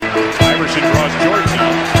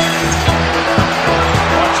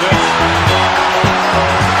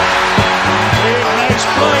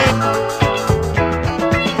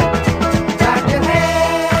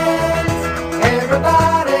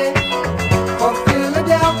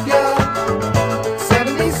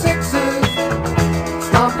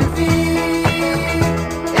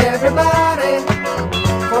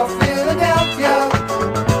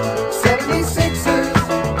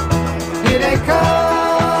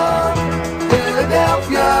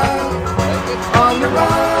Philadelphia, on the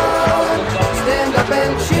run, stand up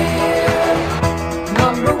and cheer.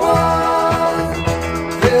 Number one,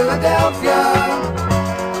 Philadelphia,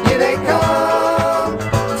 here they come,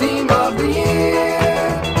 team of the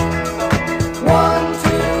year. 1,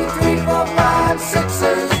 2, 3, 4, 5,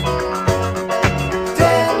 Sixers.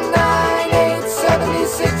 10, 9, 8,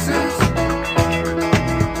 76ers.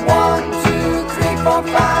 1, 2, 3, 4,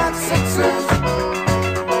 5, Sixers.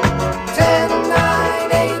 10,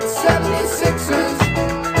 9, 8, 76ers.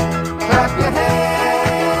 Clap your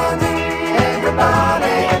hands,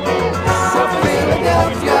 everybody, for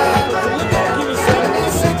Philadelphia.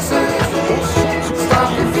 76ers.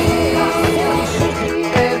 Stomp your feet,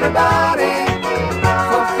 everybody,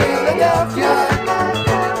 for Philadelphia.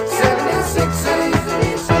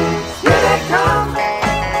 76ers. Here they come.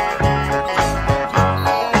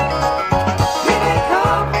 Here they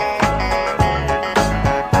come.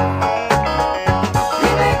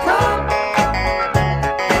 Here they come.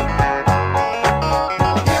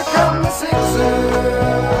 Here come the Sixers.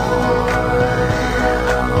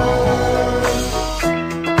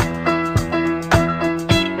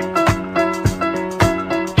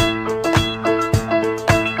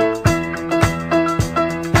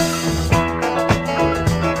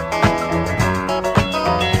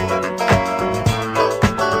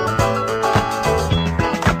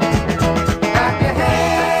 Clap your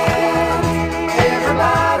hands,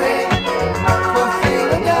 everybody, for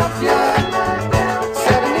Philadelphia.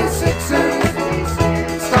 76ers.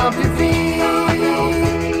 Stomp your feet,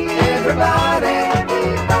 everybody,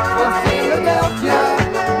 for Philadelphia.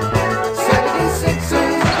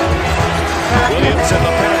 76ers. Clap your Williams in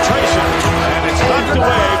the penetration, and it's knocked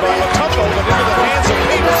away by Matumbo, but into the hands of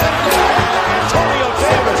Peterson. Antonio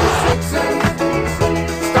Davis. 76ers.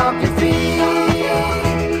 Stomp your feet,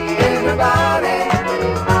 everybody,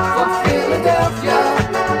 for Philadelphia.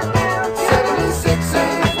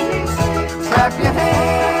 76ers. Clap your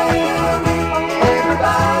hands,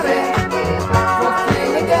 everybody, for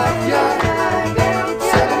Philadelphia.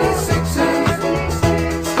 76ers.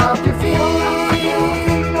 Stomp your feet,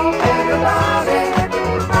 everybody,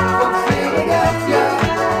 for Philadelphia.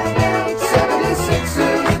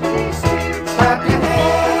 76ers. Clap your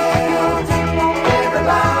hands,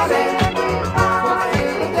 everybody, for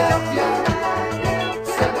Philadelphia.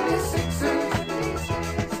 76ers.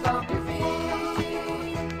 Stomp your feet,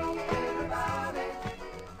 everybody.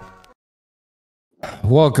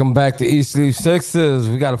 Welcome back to East Leaf Sixers.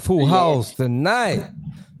 We got a full house tonight.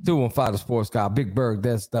 215 The Sports Guy, Big Berg,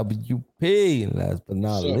 that's WP. And last but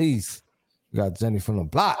not least, we got Jenny from the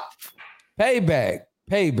block. Payback.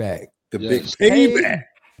 The Yes. big payback.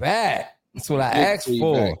 Payback. That's what I Big asked payback.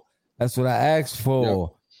 for. That's what I asked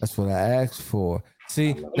for. That's what I asked for.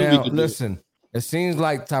 See, now listen, it seems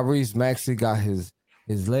like Tyrese Maxey got his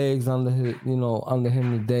legs under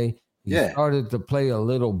him today. He started to play a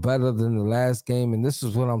little better than the last game, and this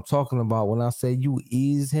is what I'm talking about when I say you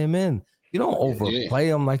ease him in. You don't overplay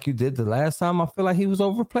him like you did the last time. I feel like he was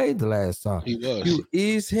overplayed the last time. He was. You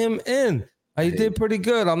ease him in. He did pretty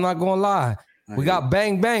good. I'm not gonna lie. We got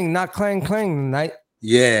bang bang, not clang clang tonight.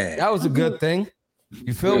 Yeah. That was a good thing.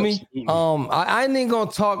 You feel me? I ain't gonna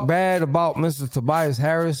talk bad about Mr. Tobias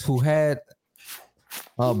Harris, who had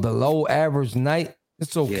a below average night.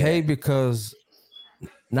 It's okay because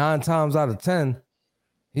 9 times out of 10,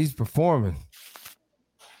 he's performing.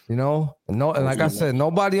 You know, and like I said,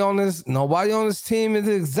 nobody on this team is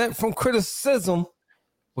exempt from criticism.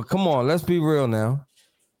 But come on, let's be real now.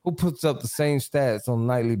 Who puts up the same stats on a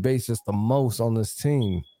nightly basis the most on this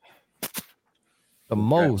team? The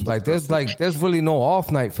most. There's really no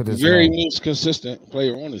off night for this. Very man. most consistent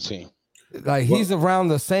player on the team. Like he's around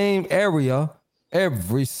the same area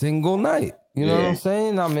every single night. You know what I'm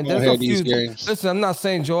saying? I mean, there's a few. Listen, I'm not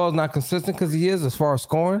saying Joel's not consistent because he is as far as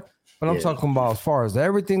scoring, but I'm talking about as far as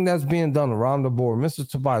everything that's being done around the board. Mr.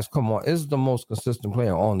 Tobias, come on, is the most consistent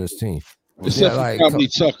player on this team. Except for probably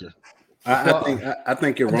Tucker. I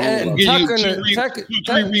think you're wrong. Give you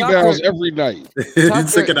three rebounds every night. You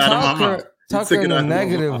took it out of my mouth. Tucker in a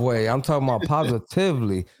negative way. I'm talking about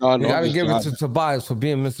positively. You got to give it to Tobias for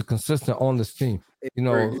being Mr. Consistent on this team. You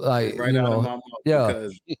know,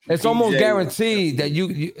 it's almost guaranteed that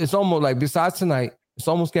you. It's almost like besides tonight, it's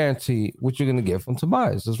almost guaranteed what you're gonna get from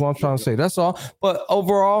Tobias. That's what I'm trying to say. That's all. But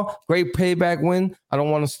overall, great payback win. I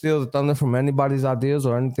don't want to steal the thunder from anybody's ideas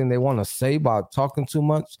or anything they want to say by talking too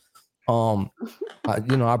much. I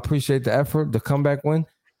appreciate the effort, the comeback win.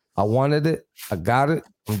 I wanted it. I got it.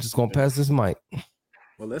 I'm just gonna pass this mic.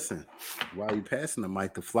 Well, listen. While you passing the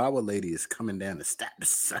mic, the flower lady is coming down the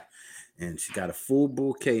steps, and she got a full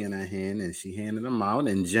bouquet in her hand, and she handed them out.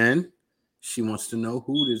 And Jen, She wants to know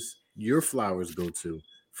who does your flowers go to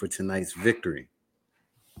for tonight's victory.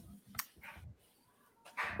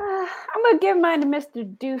 I'm gonna give mine to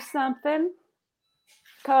Mr. Do Something,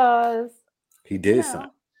 cause He did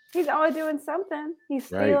something. he's always doing something.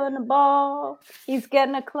 He's Right. stealing the ball. He's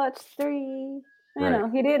getting a clutch 3. You know,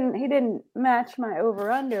 he didn't match my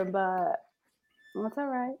over under, but that's all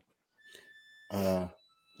right.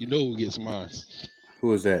 You know who gets mine?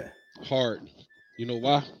 Who is that? Hard. You know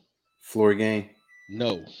why? Floor game?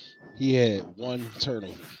 No. He had 1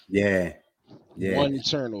 turnover. Yeah. 1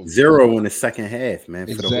 turnover. 0 in the second half, man.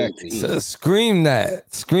 For Exactly. the whole team.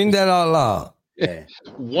 Scream that out loud. Yeah.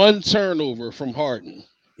 1 turnover from Harden.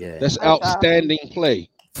 Yeah. That's outstanding play.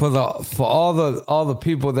 For all the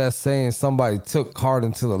people that's saying somebody took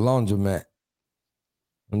Harden to the laundromat.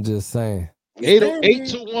 I'm just saying. 8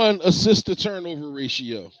 to 1 assist to turnover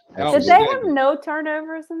ratio. Did they have no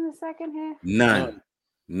turnovers in the second half?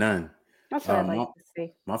 None. That's what I'd like to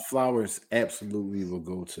see. My flowers absolutely will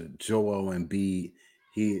go to Joel Embiid.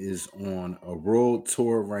 He is on a world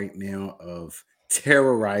tour right now of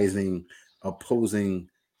terrorizing opposing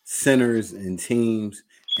centers and teams,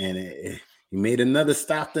 and he made another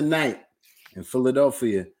stop tonight in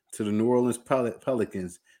Philadelphia to the New Orleans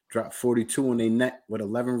Pelicans. Dropped 42 on their net with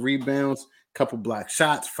 11 rebounds, couple block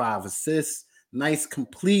shots, 5 assists. Nice,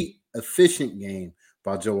 complete, efficient game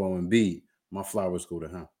by Joel Embiid. My flowers go to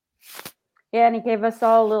him. Yeah, and he gave us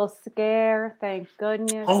all a little scare. Thank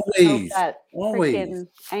goodness. Always. That freaking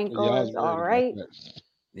ankle is all right.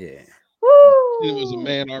 Yeah. Woo! There was a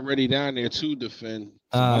man already down there to defend.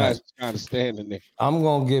 Somebody's kind of standing there. I'm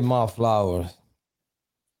going to give my flowers.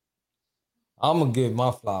 I'm going to give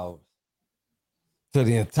my flowers to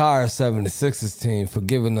the entire 76ers team for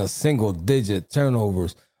giving us single-digit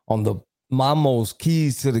turnovers on my most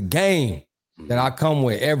keys to the game that I come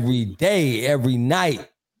with every day, every night,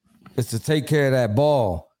 is to take care of that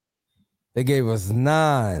ball. They gave us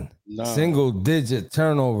 9 single-digit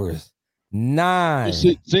turnovers. 9.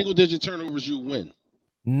 Single-digit turnovers, you win.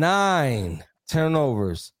 9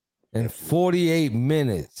 turnovers in 48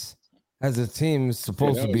 minutes. As a team, it's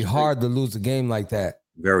supposed to be hard to lose a game like that.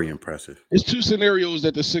 Very impressive. It's 2 scenarios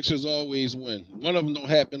that the Sixers always win. One of them don't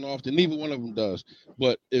happen often. Neither one of them does.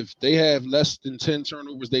 But if they have less than 10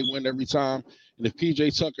 turnovers, they win every time. And if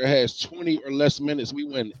PJ Tucker has 20 or less minutes, we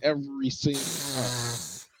win every single time.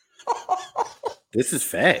 This is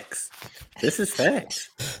facts. Are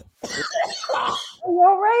you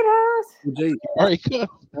all right, House? PJ, all right, good.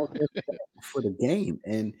 For the game.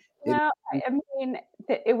 And no, I mean,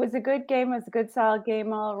 it was a good game. It was a good, solid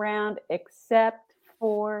game all around, except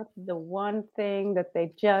for the one thing that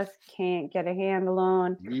they just can't get a handle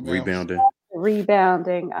on. Rebounding.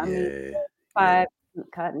 I mean, 5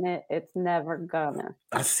 cutting it. It's never gonna.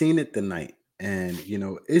 I seen it tonight. And,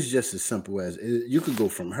 it's just as simple as you could go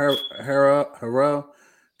from Harrell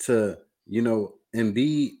to,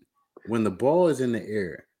 Embiid. When the ball is in the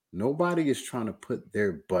air, nobody is trying to put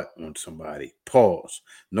their butt on somebody. Pause.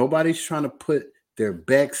 Nobody's trying to put their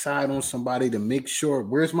backside on somebody to make sure,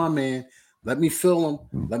 where's my man? Let me fill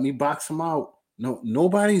him. Let me box him out. No,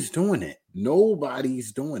 nobody's doing it.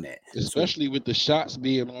 Nobody's doing it. Especially with the shots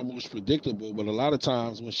being almost predictable. But a lot of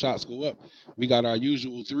times when shots go up, we got our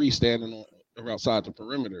usual 3 standing outside the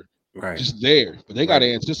perimeter. Right. Just there. But they got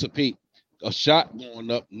to anticipate a shot going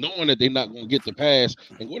up, knowing that they're not going to get the pass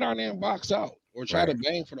and go down there and box out or try to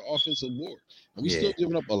bang for the offensive board. And we still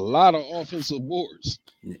giving up a lot of offensive boards.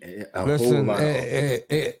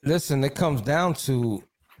 Listen, it comes down to,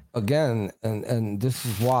 again, and this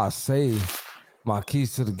is why I say my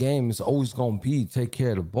keys to the game is always going to be take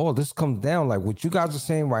care of the ball. This comes down, like what you guys are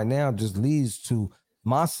saying right now just leads to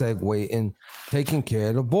my segue in taking care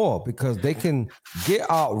of the ball, because they can get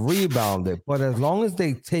out rebounded, but as long as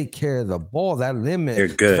they take care of the ball, that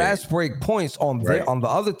limits fast break points on the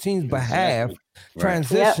other team's behalf,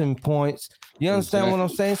 transition points. You understand what I'm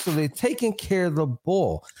saying? So they're taking care of the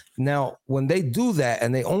ball. Now, when they do that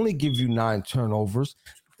and they only give you 9 turnovers,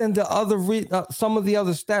 then the other some of the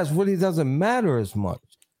other stats really doesn't matter as much.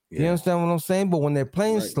 You understand what I'm saying? But when they're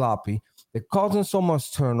playing sloppy, they're causing so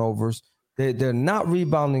much turnovers. They're not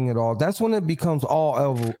rebounding at all. That's when it becomes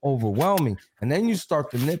all overwhelming. And then you start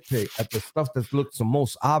to nitpick at the stuff that looks the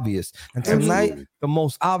most obvious. And tonight, the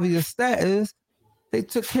most obvious stat is they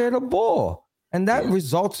took care of the ball. And that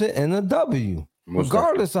resulted in a W,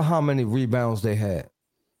 regardless of how many rebounds they had.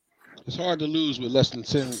 It's hard to lose with less than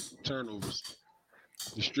 10 turnovers.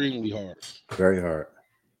 Extremely hard. Very hard.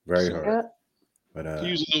 Very hard. But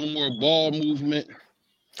use a little more ball movement.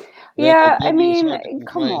 Yeah, I mean,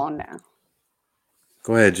 come on now.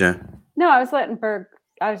 Go ahead, Jen. No, I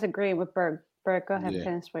was agreeing with Berg. Berg, go ahead and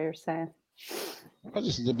finish what you're saying. I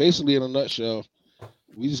just basically in a nutshell,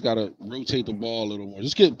 we just gotta rotate the ball a little more.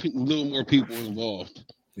 Just get a little more people involved.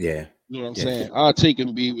 Yeah. You know what I'm Yeah. saying? I'll take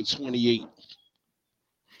Embiid with 28.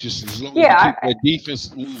 Just as long as Yeah, we keep that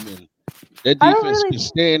defense moving. That I don't defense really. can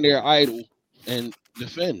stand there idle and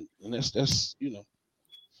defend. And that's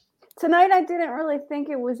Tonight, I didn't really think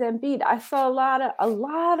it was Embiid. I saw a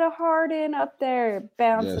lot of Harden up there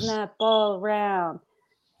bouncing yes. that ball around.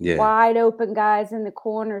 Yeah. Wide open guys in the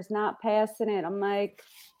corners, not passing it. I'm like,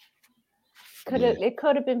 it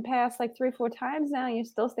could have been passed like 3-4 times now. You're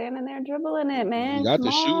still standing there dribbling it, man. You got Come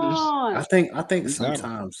the shooters. on. I think We got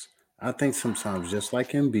 'em. sometimes just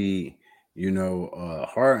like Embiid,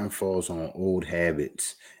 Harden falls on old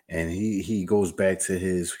habits, and he goes back to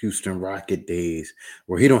his Houston Rocket days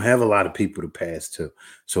where he don't have a lot of people to pass to.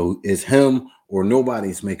 So it's him or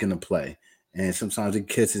nobody's making a play. And sometimes he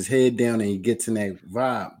gets his head down and he gets in that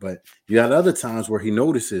vibe. But you got other times where he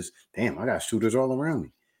notices, damn, I got shooters all around me.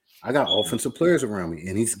 I got offensive players around me,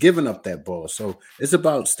 and he's giving up that ball. So it's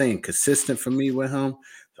about staying consistent for me with him.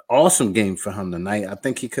 Awesome game for him tonight. I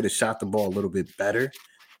think he could have shot the ball a little bit better,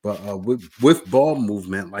 but with ball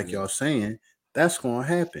movement, like y'all saying, that's going to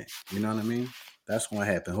happen. You know what I mean? That's going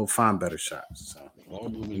to happen. He'll find better shots. So Ball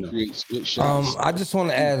movement creates good shots. I just want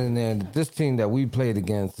to add in there that this team that we played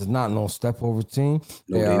against is not no step over team.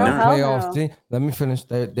 No, They they are not. a Hell playoff no. team. Let me finish.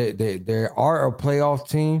 They are a playoff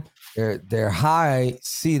team. They're high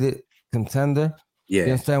seeded contender. You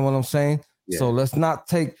Yeah, understand what I'm saying? Yeah. So let's not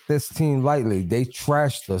take this team lightly. They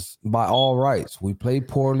trashed us by all rights. We played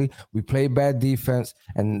poorly. We played bad defense.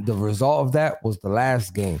 And the result of that was the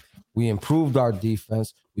last game. We improved our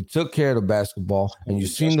defense. We took care of the basketball. And you've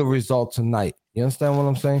seen the result tonight. You understand what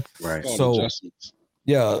I'm saying? right. All So, adjustments.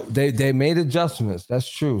 yeah, they made adjustments. That's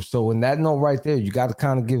true. So in that note right there, you got to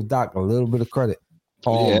kind of give Doc a little bit of credit.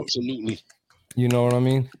 Yeah, absolutely. You know what I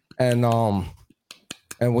mean?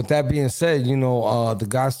 And with that being said, the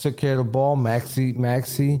guys took care of the ball.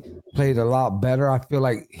 Maxi played a lot better. I feel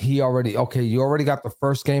like you already got the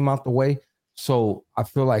first game out the way. So I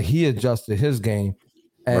feel like he adjusted his game,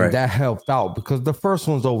 and Right. that helped out because the first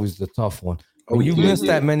one's always the tough one. When you yeah, miss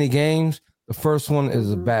that many games, the first one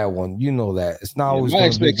is a bad one. You know that. It's not always My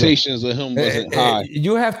going to be good. expectations of him wasn't high.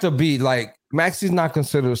 You have to be like Maxi's not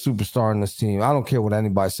considered a superstar in this team. I don't care what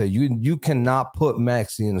anybody say. You cannot put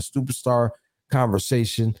Maxi in a superstar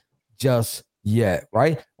conversation just yet,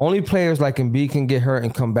 right? Only players like Embiid can get hurt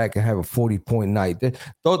and come back and have a 40-point night.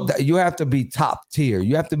 You have to be top tier.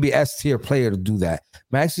 You have to be S tier player to do that.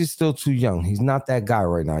 Maxi's still too young. He's not that guy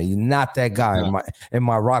right now. You're not that guy in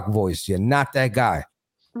my rock voice. You're not that guy.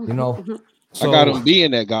 You know. I got him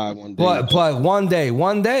being that guy one day. But one day.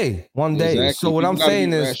 Exactly. So what People I'm gotta saying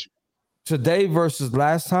be is rational. today versus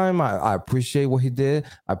last time, I appreciate what he did.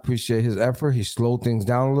 I appreciate his effort. He slowed things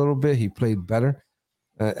down a little bit. He played better.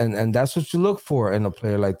 And that's what you look for in a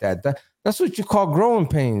player like that. That's what you call growing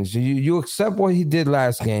pains. You accept what he did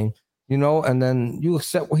last game, and then you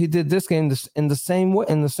accept what he did this game in the same way,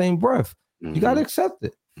 in the same breath. Mhm. You got to accept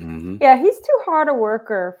it. Mhm. Yeah, he's too hard a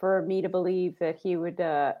worker for me to believe that he would,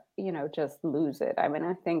 just lose it. I mean,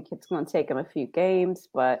 I think it's going to take him a few games,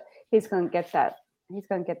 but he's going to get that. He's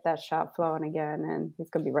going to get that shot flowing again, and he's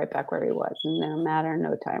going to be right back where he was in no matter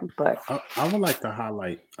no time. But I would like to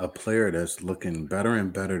highlight a player that's looking better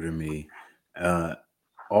and better to me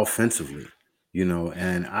offensively,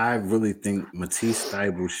 and I really think Matisse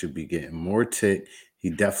Thybulle should be getting more tick. He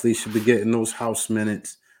definitely should be getting those house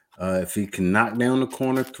minutes. If he can knock down the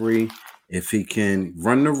corner three, if he can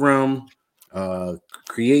run the rim,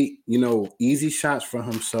 create, easy shots for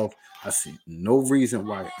himself, I see no reason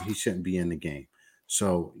why he shouldn't be in the game.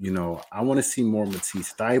 So, I want to see more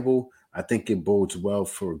Matisse Thybulle. I think it bodes well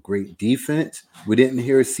for great defense. We didn't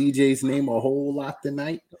hear CJ's name a whole lot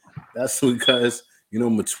tonight. That's because,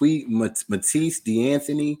 Matisse,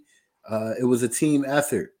 D'Anthony, it was a team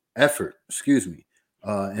effort, excuse me.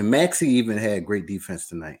 And Maxey even had great defense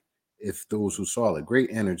tonight. If those who saw it, great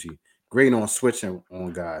energy, great on switching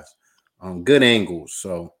on guys, good angles.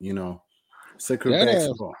 So, sick of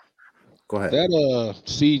basketball. Go ahead. That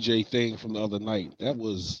CJ thing from the other night, that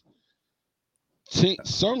was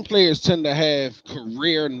some players tend to have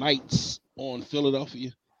career nights on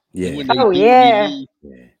Philadelphia. Yeah. And when they yeah.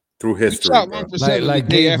 Through history, he shot bro. 1 for 7 Like the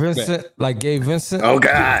day Gabe after Vincent, that. like Gabe Vincent. Oh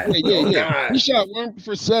God. Yeah. He shot 1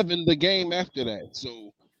 for 7 the game after that.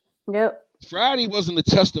 So Yep. Friday wasn't a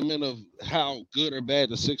testament of how good or bad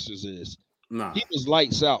the Sixers is. Nah. He was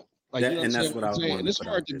lights out. Like, That- you know and what that's what I I'm was saying? wanting And to it's put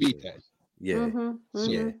hard out to there, beat too. that. Yeah. Mm-hmm.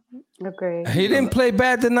 Yeah. Agree. He didn't play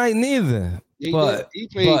bad tonight neither. He but played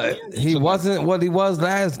but normal he tonight, wasn't what he was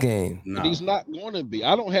last game. and No. he's not going to be.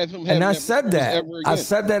 I don't have him having And I that said performance that. ever I again.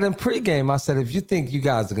 said that in pregame. I said, if you think you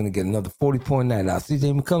guys are gonna get another 40-point night out,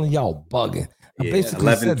 CJ McCollum, y'all bugging. I Yeah, basically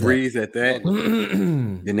 11 said threes at that. I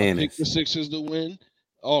picked Bananas. the Sixers to win.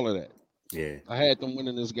 All of that. Yeah. I had them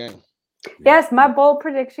winning this game. Yes, my bold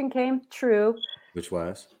prediction came true Which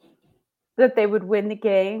was? that they would win the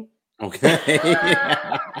game. Okay.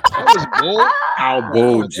 That was bold. How That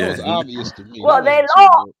bold, was Jen. obvious to me. Well, That they wasn't so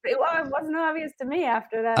lost. bold. It wasn't obvious to me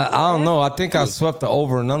after that. I don't loss. know. I think I swept the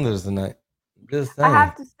over and unders tonight. Just I saying.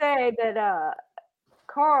 have to say that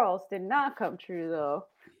Carl's did not come true though,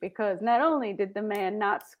 because not only did the man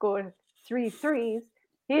not score 3 threes,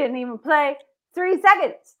 he didn't even play 3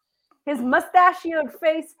 seconds. His mustachioed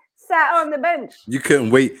face sat on the bench. You couldn't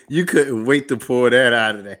wait. You couldn't wait to pull that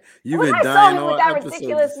out of there. You've When been I saw dying him all with that episode to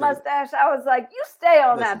ridiculous say- mustache, I was like, "You stay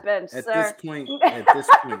on Listen, that bench, at sir." this point,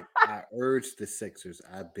 I urge the Sixers.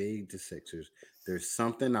 I beg the Sixers. There's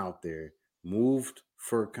something out there. Moved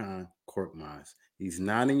Furkan Korkmaz. He's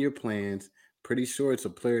not in your plans. Pretty sure it's a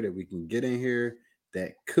player that we can get in here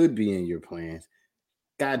that could be in your plans.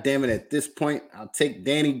 God damn it! At this point, I'll take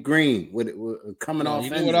Danny Green with coming off.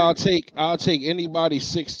 You know what I'll take? I'll take anybody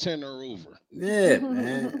 6'10" or over. Yeah,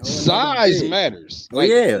 man. Or another Size big. matters. Oh, like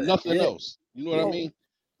yeah, nothing yeah. else. You know what I mean?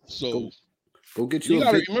 So Go get you. you a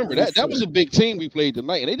got to big remember man that was a shooter. big team we played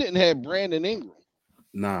tonight, and they didn't have Brandon Ingram.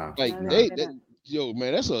 Nah, Like No, they didn't. yo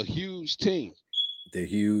man, that's a huge team. they're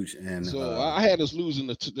huge, and So I had us losing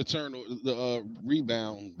the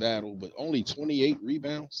rebound battle, but only 28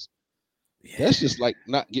 rebounds. That's just like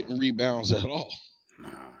not getting rebounds at all.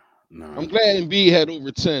 nah. I'm glad Embiid had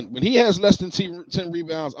over 10. When he has less than 10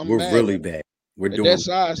 rebounds, I'm We're mad. really bad. We're At doing that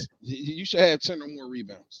size, you should have 10 or more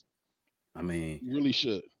rebounds. I mean, You really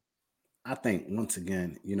should. I think once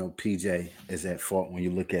again, PJ is at fault when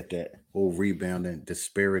you look at that whole rebounding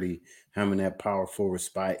disparity. Him in that power forward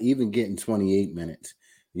spot, even getting 28 minutes,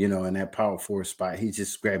 in that power forward spot, he's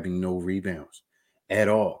just grabbing no rebounds at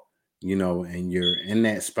all. And you're in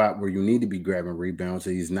that spot where you need to be grabbing rebounds.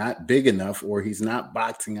 He's not big enough, or he's not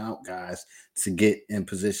boxing out guys to get in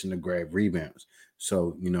position to grab rebounds.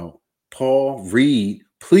 So, Paul Reed,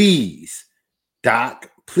 please,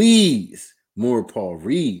 Doc, please. More Paul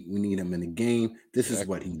Reed. We need him in the game. This is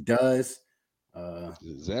what he does.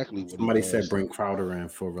 Exactly what Somebody he does. said bring Crowder in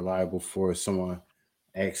for reliable force. Someone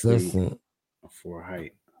actually Listen, for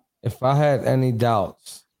height. if I had any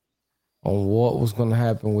doubts on what was going to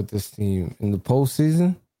happen with this team in the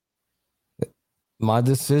postseason, my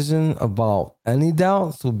decision about any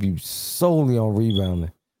doubts will be solely on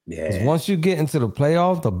rebounding. Because Yeah. once you get into the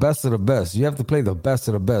playoff, the best of the best, you have to play the best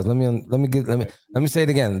of the best. Let me say it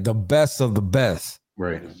again: the best of the best.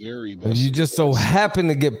 Right. The very If best. you just so happen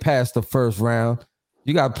to get past the first round,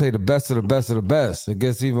 you got to play the best of the best of the best. It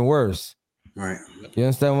gets even worse. Right. You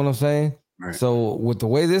understand what I'm saying? Right. So with the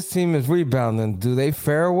way this team is rebounding, do they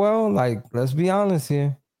fare well? Like, let's be honest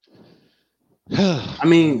here. I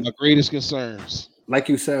mean, my greatest concerns. like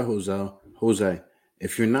you said, Jose,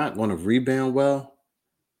 if you're not going to rebound well,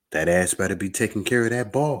 that ass better be taking care of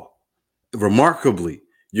that ball. Remarkably,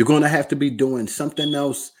 you're going to have to be doing something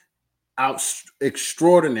else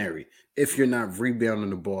extraordinary if you're not rebounding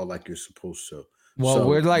the ball like you're supposed to. Well, So,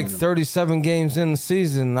 we're like 37 games in the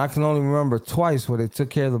season. I can only remember twice where they took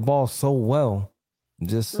care of the ball so well.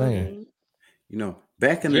 Just saying.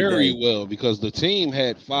 back in the Very day, well, because the team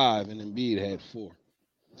had 5 and Embiid had 4.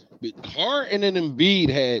 But Harden and Embiid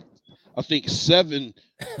had, I think, 7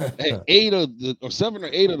 or 8 of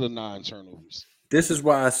the 9 turnovers. this is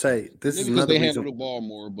why I say this is Maybe because another they handled reason. the ball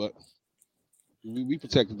more, but we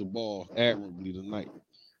protected the ball admirably tonight.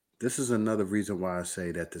 This is another reason why I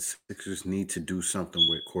say that the Sixers need to do something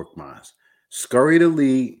with Korkmaz. Scurry the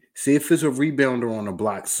league, see if there's a rebounder on the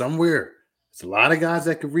block somewhere. There's a lot of guys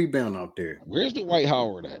that can rebound out there. Where's the Dwight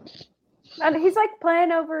Howard at? And he's like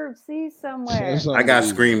playing overseas somewhere. I got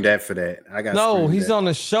screamed at for that. No, he's on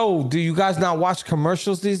the show. Do you guys not watch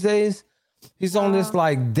commercials these days? He's on this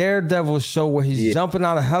like Daredevil show where he's jumping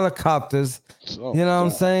out of helicopters. You know what I'm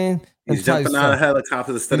saying? He's jumping out of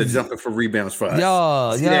helicopters instead of jumping for rebounds for us.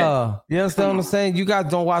 Yeah. You understand what I'm saying? You guys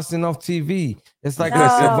don't watch enough TV. It's like a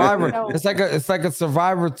survivor. No. It's like a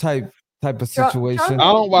survivor type of situation.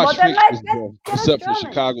 I don't watch Well, then fixtures, let's bro, get us except for drumming.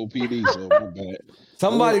 Chicago PD. So I'm bad.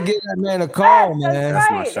 Somebody give that man a call, That's man.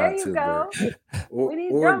 That's my right. shot There you too, go. bro. We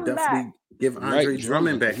need Or Drummond definitely back. give Andre Right,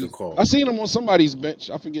 Drummond back a because call. I seen him on somebody's bench.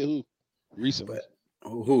 I forget who recently.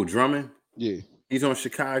 Who, Drummond? Yeah. He's on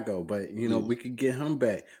Chicago, but we could get him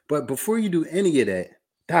back. But before you do any of that,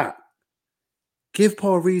 Doc, give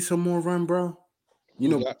Paul Reed some more run, bro. You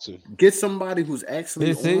You know, got to. get somebody who's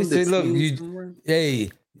actually See, on the look, team somewhere. hey,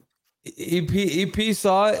 EP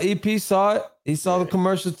saw it. EP saw it. He saw the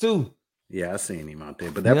commercial too. Yeah, I seen him out there,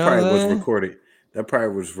 but You that know probably what I'm was saying? recorded. That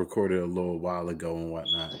probably was recorded a little while ago and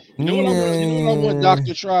whatnot. You know what I want? You know what I want Yeah. Doc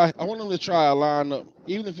to try? I want him to try a lineup,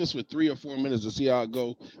 even if it's for 3 or 4 minutes, to see how it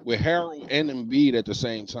go with Harold and Embiid at the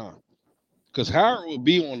same time. Because Harold will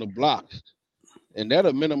be on the block, and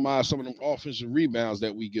that'll minimize some of them offensive rebounds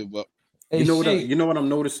that we give up. Hey, You know what? Sheik, You know what I'm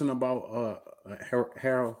noticing about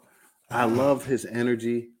Harold? I love his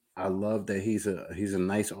energy. I love that he's a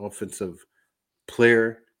nice offensive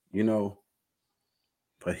player. You know,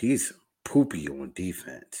 but he's poopy on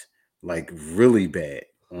defense, like really bad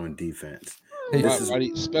on defense. Hey, This Why, is why do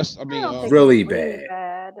you I don't think really it's really bad.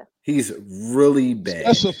 bad. He's really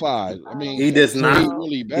bad. specified? I I mean, don't He think does say not. so. really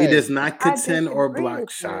He bad. does not I contend or disagree block with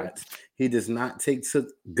you. shots. He does not take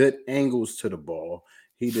good angles to the ball.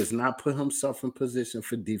 He does not put himself in position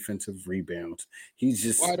for defensive rebounds. He's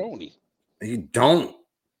just Why don't he? he don't.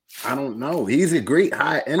 I don't know. He's a great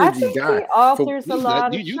high I energy think guy. he alters a He's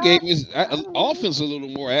lot you, of you gave shots. his I don't know. offense a little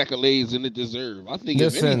more accolades than it deserved. I think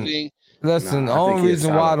if listen, anything, listen. The I think only he's a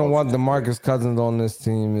reason why I solid don't want offensive player. DeMarcus Cousins on this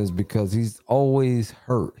team is because he's always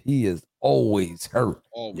hurt. He is always hurt.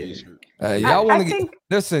 always Yeah. hurt. Y'all want to think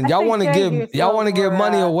listen. I Y'all think want to Jay give U's a y'all little want to give more,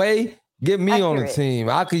 money away. Get me on the accurate. team.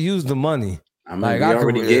 I could use the money. I mean, Like, we I could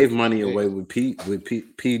already re- gave money away with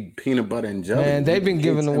peanut butter and jelly. Man, they've been We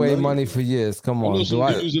giving gave $10 away million. money for years. Come I know on.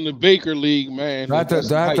 some dudes in the Baker League, man. Do I have to, That's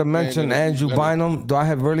do I have to hype, man, mention that'll do Andrew better. Bynum? Do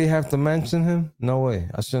I really have to mention him? No way.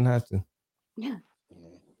 I shouldn't have to.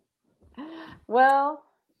 Well,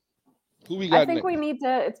 Who we I got think next? we need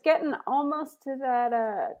to. It's getting almost to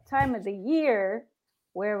that time of the year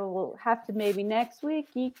where we'll have to maybe next week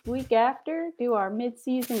after, do our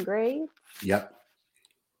mid-season grade. Yep.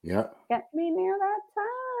 Get me near that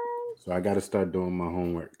time. So I got to start doing my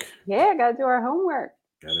homework. Yeah, gotta do our homework.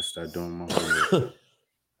 Got to start doing my homework.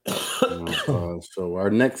 So our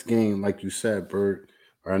next game, like you said, Bert,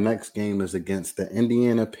 our next game is against the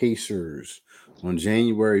Indiana Pacers on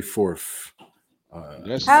January 4th.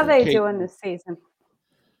 That's How they okay. doing this season?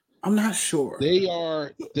 I'm not sure. They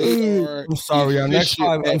are. I'm sorry. Our next efficient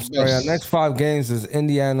five. I'm at sorry. Our best. next 5 games is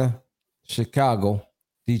Indiana, Chicago,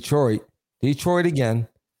 Detroit again,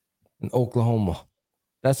 and Oklahoma.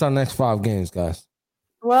 That's our next 5 games, guys.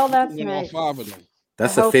 Well, that's Win nice. all 5 of them.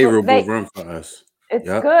 That's I a hope favorable they- run for us. It's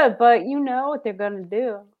Yep. good, but you know what they're gonna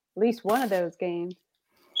do. At least one of those games.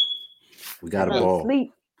 We got a They're gonna ball.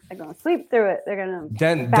 sleep. They're gonna sleep through it. They're gonna.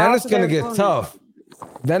 Then bow it's to gonna their get opponent. tough.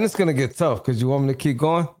 Then it's gonna get tough because you want me to keep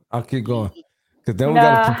going. I'll keep going. Because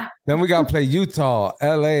then we gotta play Utah,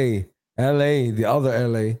 LA, the other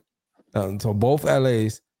LA. So both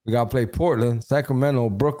LAs. We gotta play Portland, Sacramento,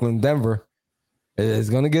 Brooklyn, Denver. It's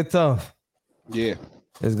gonna get tough. Yeah,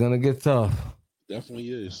 It's gonna get tough. definitely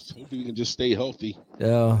is. Hopefully we can just stay healthy,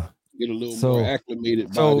 Yeah. get a little So- more acclimated.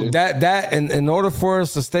 By So then. that in order for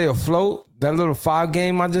us to stay afloat, that little 5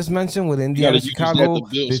 game I just mentioned with Indiana, use that Chicago, to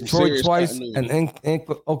build some Detroit serious twice, continuity. and in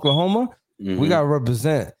Oklahoma, Mhm. we gotta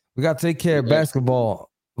represent. We gotta take care of Yeah. basketball.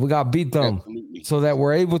 We gotta beat them Absolutely. so that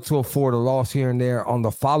we're able to afford a loss here and there on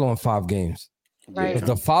the following 5 games. Right. Because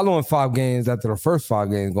the following 5 games after the first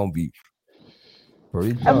 5 games gonna be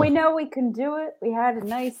pretty tough. And we know we can do it. We had a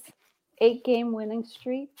nice 8-game winning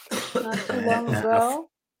streak not too long ago.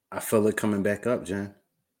 I feel it coming back up, Jen.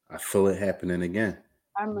 I feel it happening again.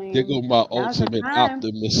 I mean, There go my now's the ultimate time.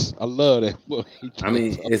 optimist. I love that boy. I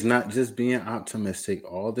mean, it's not just being optimistic.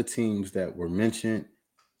 All the teams that were mentioned,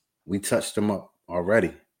 we touched them up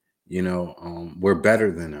already. You know, we're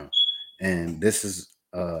better than them. And this is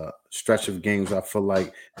a stretch of games I feel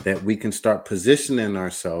like that we can start positioning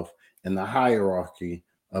ourselves in the hierarchy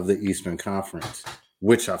of the Eastern Conference,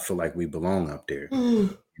 which I feel like we belong up there.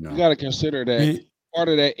 You know? You got to consider that part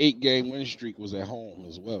of that 8-game win streak was at home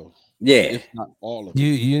as well, Yeah. if not all of it.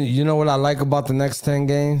 You know what I like about the next 10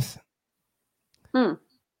 games?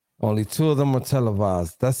 Only 2 of them are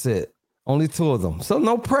televised. That's it. Only 2 of them. So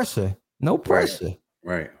no pressure. No pressure.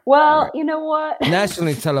 Right. Well, you know what?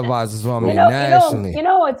 Nationally televised is what I mean. You Nationally.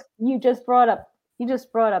 know what? You just brought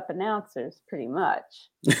up announcers, pretty much.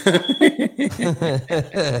 You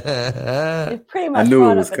pretty much knew it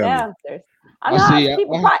brought was up coming. announcers. I see, I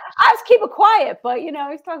was keep it quiet, but you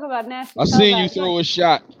know, he's talking about national. I seen you televised throw a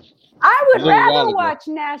shot. I would a little while rather ago. watch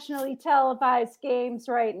nationally televised games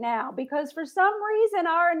right now because for some reason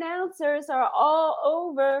our announcers are all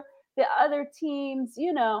over the other teams.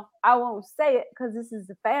 You know, I won't say it because this is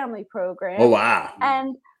a family program. Oh, wow.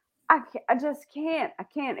 And I just can't. I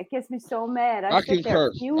can't. It gets me so mad. I sit there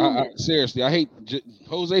concur. fuming. Seriously, I hate.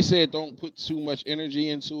 Jose said don't put too much energy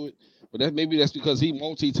into it, but maybe that's because he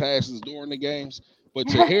multitasks during the games. But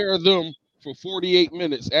to hear them for 48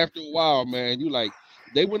 minutes after a while, man, you like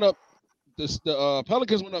they went up. The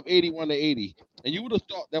Pelicans went up 81-80, and you would have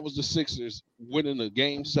thought that was the Sixers winning the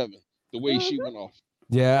game 7 the way she went off.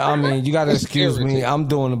 Yeah, I mean, you got to That's excuse me. irritating. I'm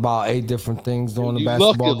doing about 8 different things during the You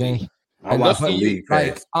basketball luckily- game. I watched the luckily- league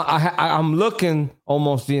Like pass. I'm looking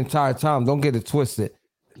almost the entire time. Don't get it twisted.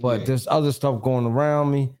 But Yeah. there's other stuff going around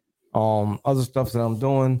me. Other stuff that I'm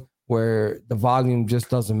doing where the volume just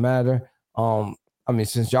doesn't matter. I mean,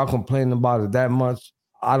 since y'all complaining about it that much,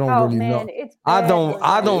 I don't Oh really man, know. it's I bad don't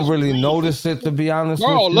during the- really grueling. notice it, to be honest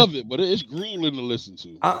Carl with you. love it, but it's grueling to listen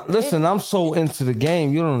to. Listen, I'm so into the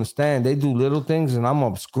game. You don't understand. They do little things, and I'm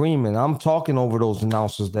up screaming. I'm talking over those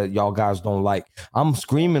announcers that y'all guys don't like. I'm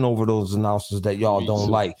screaming over those announcers that y'all Me don't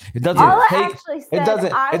too. like. It All doesn't I take. actually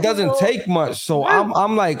said, It doesn't will take much. So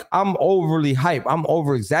root. I'm overly hype. I'm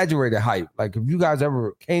over exaggerated hype. Like if you guys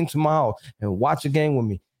ever came to my house and watch a game with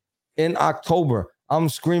me in October, I'm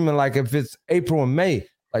screaming like if it's April and May.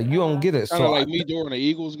 Like you don't get it. Kind of So like me during the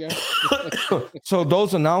Eagles game. so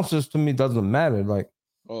those announcers to me doesn't matter. Like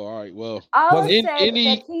Oh, all right. Well, I Was would in say any-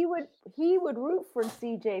 that he would root for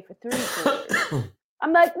CJ for 3 quarters.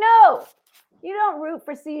 I'm like, no, you don't root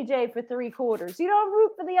for CJ for 3 quarters. You don't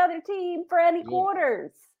root for the other team for any Yeah.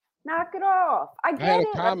 quarters. Knock it off. I I get had it.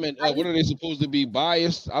 a comment. What are they supposed to be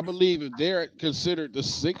biased? I believe if they're considered the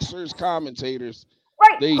Sixers commentators,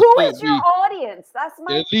 Right. they Who should is your be audience? That's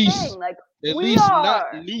my at least- thing. Like at we least are.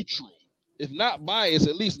 not neutral. If not biased,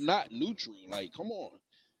 at least not neutral. Like, come on.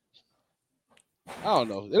 I don't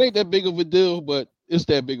know. It ain't that big of a deal, but it's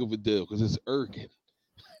that big of a deal because it's irking.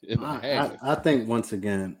 And I think once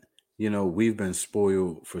again, we've been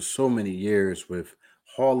spoiled for so many years with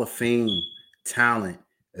Hall of Fame talent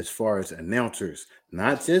as far as announcers,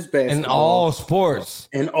 not just basketball. in all sports,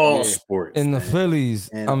 in all Yeah. sports, in the man. Phillies.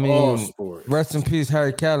 In I all mean, sports. rest in peace,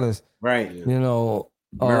 Harry Callis. Right. Yeah. You know,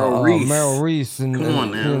 Merrill Reese. Merrill Reese, and, Come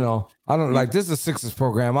on now. you know, I don't like this is a Sixers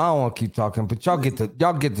program. I don't want to keep talking, but y'all get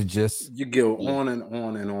the gist. You go Yeah. on and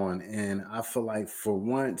on and on. And I feel like for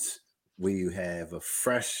once we have a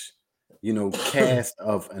fresh, cast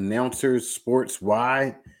of announcers sports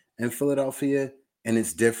wide in Philadelphia, and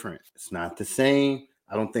it's different. It's not the same.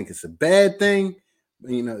 I don't think it's a bad thing.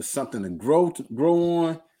 It's something to grow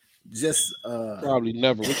on. Just probably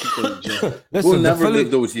never. What you think, Jim? Listen, we'll the never Philly-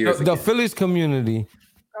 live those years The again. Phillies community,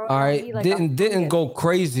 Growing all on right, me like a didn't fungus. go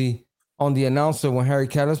crazy on the announcer when Harry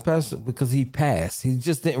Callis passed because he passed. He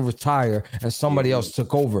just didn't retire, and somebody else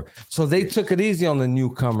took over. So they took it easy on the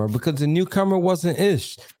newcomer because the newcomer wasn't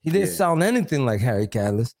ish. He didn't Yeah. sound anything like Harry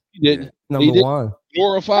Callis. He didn't Number didn't. one,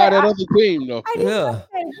 glorify that other team, though. I didn't Yeah.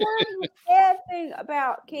 say one bad thing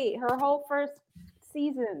about Kate, her whole first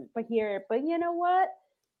season here. But you know what?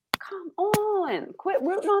 Come on. Quit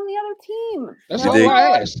rooting on the other team. That's You all did-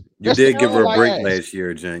 I asked. You That's did give her all a I break asked. last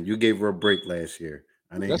year, Jen. You gave her a break last year.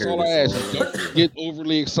 I didn't That's hear all I this ask. all last Don't year. get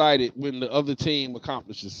overly excited when the other team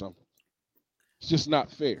accomplishes something. It's just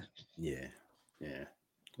not fair. Yeah. Yeah.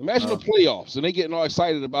 Imagine the playoffs and they getting all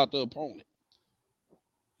excited about the opponent.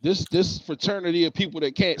 This fraternity of people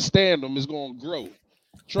that can't stand them is going to grow.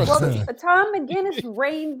 Trust me. Well, Tom McGinnis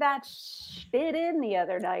reined that shit in the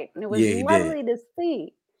other night, and it was Yeah, he lovely to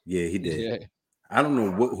see. Yeah, he did. Yeah. I don't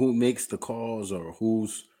know who makes the calls or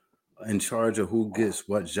who's in charge of who gets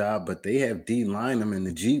what job, but they have D Lynam in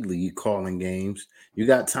the G League calling games. You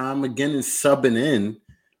got Tom McGinnis subbing in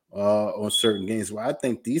on certain games. Well, I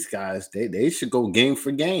think these guys they should go game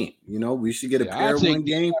for game. We should get a Yeah, pair I'll of take one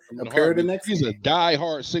D game, Lynam a in a pair of the heartbeat. next. He's a game.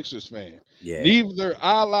 diehard Sixers fan. Yeah, Neither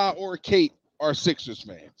Ala or Kate are Sixers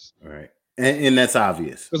fans. all right, and that's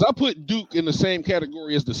obvious. Because I put Duke in the same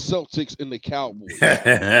category as the Celtics and the Cowboys.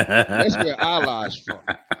 That's where Ala is from.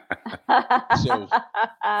 So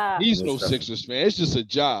he's no Most Sixers fan. It's just a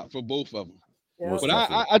job for both of them. Most But I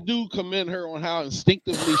definitely. do commend her on how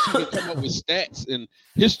instinctively she can come up with stats and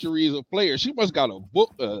histories of players. She must got a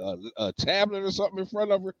book, a tablet or something in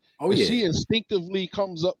front of her. Oh and yeah, She instinctively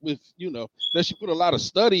comes up with, that she put a lot of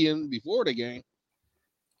study in before the game.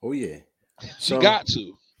 oh yeah. She So, got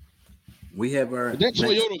to. We have our But that next-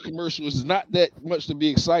 Toyota commercial is not that much to be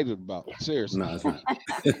excited about. Seriously. No, it's not.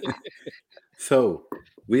 So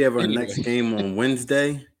we have our Anyway. next game on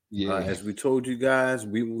Wednesday. Yeah. As we told you guys,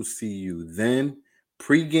 we will see you then,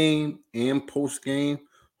 pre-game and post-game.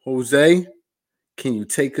 Jose, can you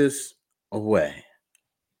take us away?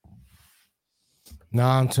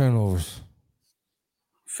 9 turnovers.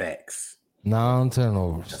 Facts. 9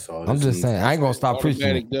 turnovers. That's all I'm this just needs saying, to I ain't gonna say. stop preaching.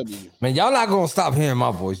 Automatic it. W. Man, y'all not gonna stop hearing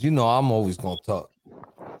my voice. I'm always gonna talk.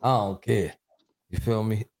 I don't care. You feel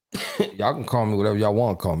me? Y'all can call me whatever y'all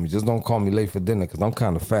want to call me. Just don't call me late for dinner because I'm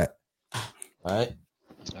kind of fat. All right.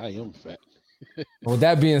 I am fat. With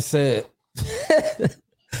that being said,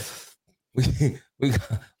 we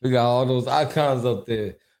got all those icons up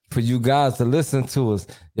there for you guys to listen to us.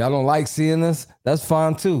 Y'all don't like seeing us? That's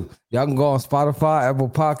fine too. Y'all can go on Spotify, Apple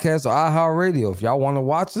Podcasts, or iHeartRadio. If y'all want to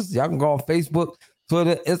watch us, y'all can go on Facebook,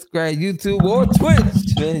 Twitter, Instagram, YouTube, or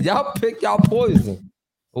Twitch. Man, y'all pick y'all poison.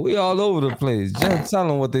 We all over the place. Just tell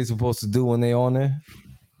them what they supposed to do when they on there.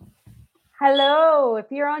 Hello, if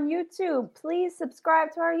you're on YouTube, please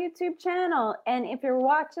subscribe to our YouTube channel. And if you're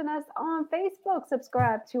watching us on Facebook,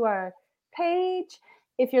 subscribe to our page.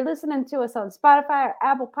 If you're listening to us on Spotify or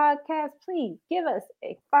Apple Podcasts, please give us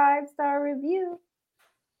a 5-star review.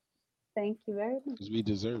 Thank you very much. Because we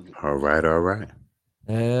deserve it. All right.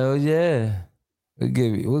 Hell yeah.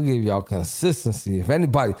 We'll give y'all consistency. If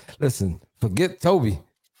anybody, listen, forget Toby.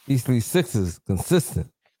 East Lee Sixers,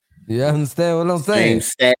 consistent. You understand what I'm saying? Same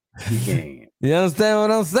stat game. You understand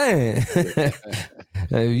what I'm saying?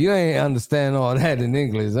 If you ain't understand all that in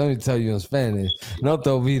English, let me tell you in Spanish. No te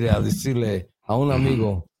olvides decirle a un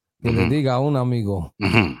amigo que le diga a un amigo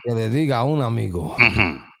que le diga a un amigo.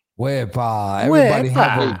 Wepa. Everybody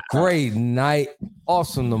have a great night.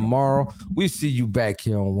 Awesome tomorrow. We see you back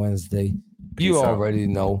here on Wednesday. You Peace out. already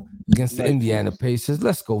know. Against the Indiana Pacers.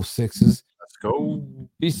 Let's go, Sixers. Let's go.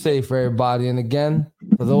 Be safe, everybody. And again,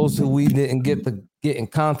 for those who we didn't get in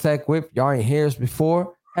contact with, y'all ain't hear us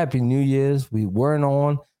before. Happy New Year's. We weren't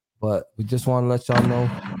on, but we just want to let y'all know.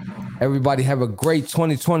 Everybody have a great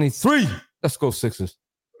 2023. Let's go, Sixers.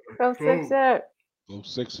 Go Sixers. Go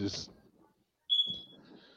Sixers.